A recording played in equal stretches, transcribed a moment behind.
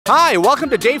Hi, welcome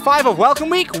to Day 5 of Welcome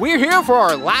Week. We're here for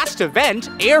our last event,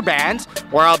 Air Bands,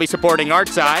 where I'll be supporting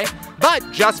Artsci. But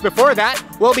just before that,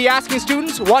 we'll be asking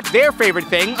students what their favorite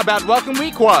thing about Welcome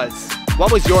Week was.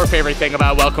 What was your favorite thing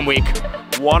about Welcome Week?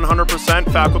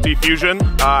 100% faculty fusion.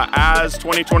 As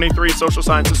 2023 Social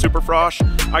Sciences Super Frosh,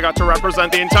 I got to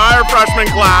represent the entire freshman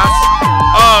class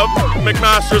of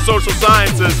McMaster Social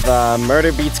Sciences. The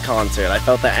Murder Beats concert. I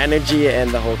felt the energy and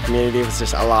the whole community was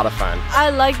just a lot of fun. I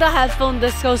like the headphone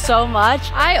disco so much.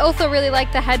 I also really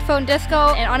like the headphone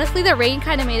disco, and honestly the rain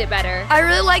kind of made it better. I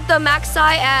really like the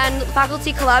McSci and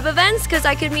faculty collab events because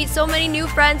I could meet so many new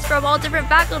friends from all different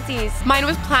faculties. Mine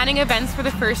was planning events for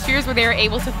the first years where they were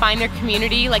able to find their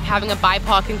community, like having a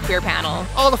BIPOC and queer panel.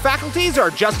 All the faculties are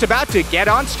just about to get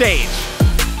on stage.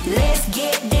 Let's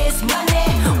get this money.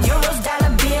 Euros,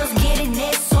 dollar bills, getting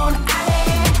this on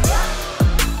alley.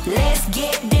 Let's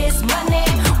get this money.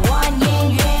 One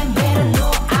yen, yuan, better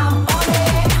know I'm on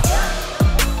it.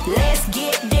 Let's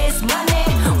get this money.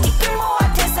 이끌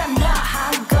모아 대산나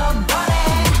한꺼번에.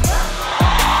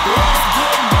 Let's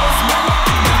get this money.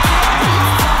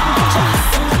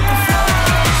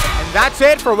 And that's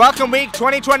it for Welcome Week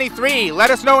 2023. Let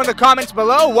us know in the comments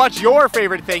below what your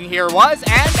favorite thing here was.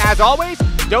 And as always,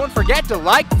 don't forget to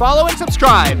like, follow, and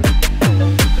subscribe.